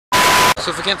So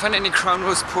if I can't find any crown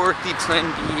roast pork, the plan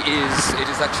B is it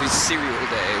is actually cereal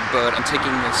day, but I'm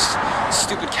taking this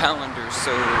stupid calendar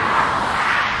so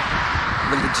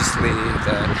religiously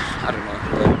that I don't know.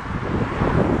 But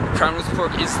crown roast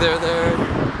pork is there.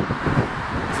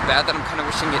 Is it bad that I'm kind of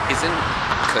wishing it isn't?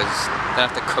 Because I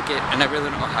have to cook it, and I really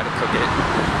don't know how to cook it.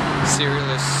 Cereal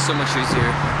is so much easier.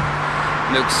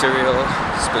 Milk cereal,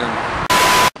 spoon.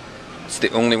 It's the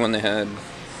only one they had.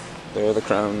 There are the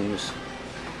crowns.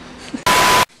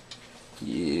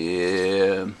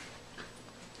 Yeah.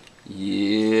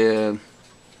 Yeah.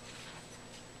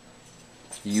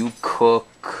 You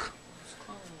cook.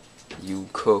 You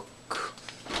cook.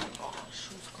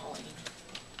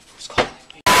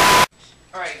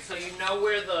 Alright, so you know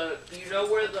where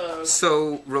the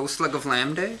So, roast leg of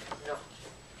lamb day? No.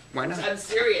 Why not? I'm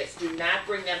serious. Do not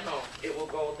bring that home. It will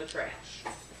go in the trash.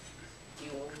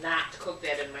 You will not cook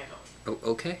that in my home. Oh,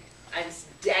 okay. I'm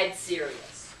dead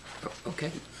serious. Oh,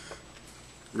 okay.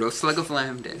 Roast leg of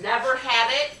lamb day. Never had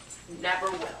it,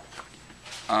 never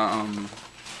will.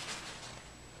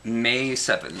 May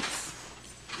 7th.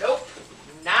 Nope.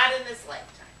 Not in this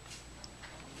lifetime.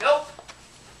 Nope.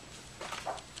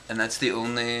 And that's the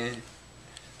only...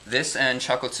 This and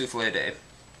chocolate souffle day.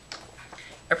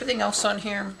 Everything else on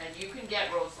here, And you can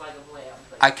get roast leg of lamb.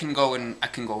 But I can go and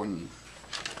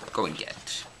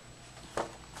get.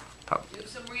 Probably. do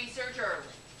some research early.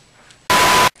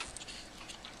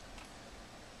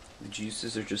 The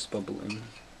juices are just bubbling,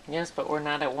 Yes, but we're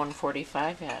not at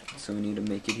 1:45 yet. so we need to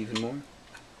make it even more.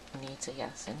 It needs to,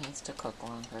 yes, it needs to cook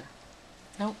longer.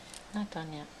 Nope, not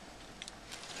done yet.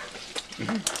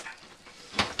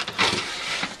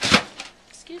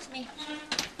 Excuse me.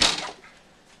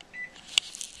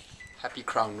 Happy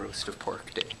crown roast of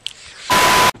pork day.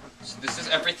 So this is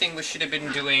everything we should have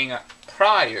been doing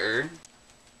prior.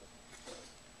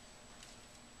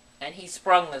 And he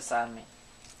sprung this on me.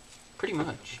 Pretty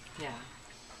much. Yeah.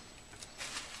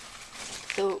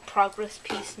 So, progress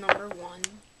piece number 1.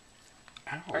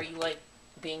 Ow. Are you like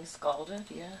being scalded?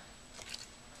 Yeah.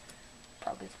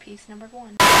 Progress piece number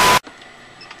 1.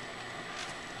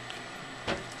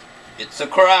 It's a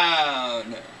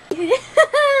crown!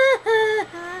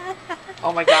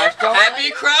 Oh my gosh, don't Happy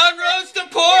crown roast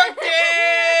of pork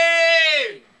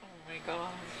day! Oh my god.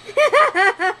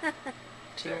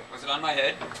 Was it on my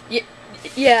head?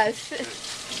 Yes.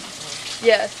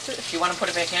 Yes. Do you want to put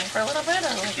it back in for a little bit?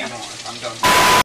 Or like I'm done.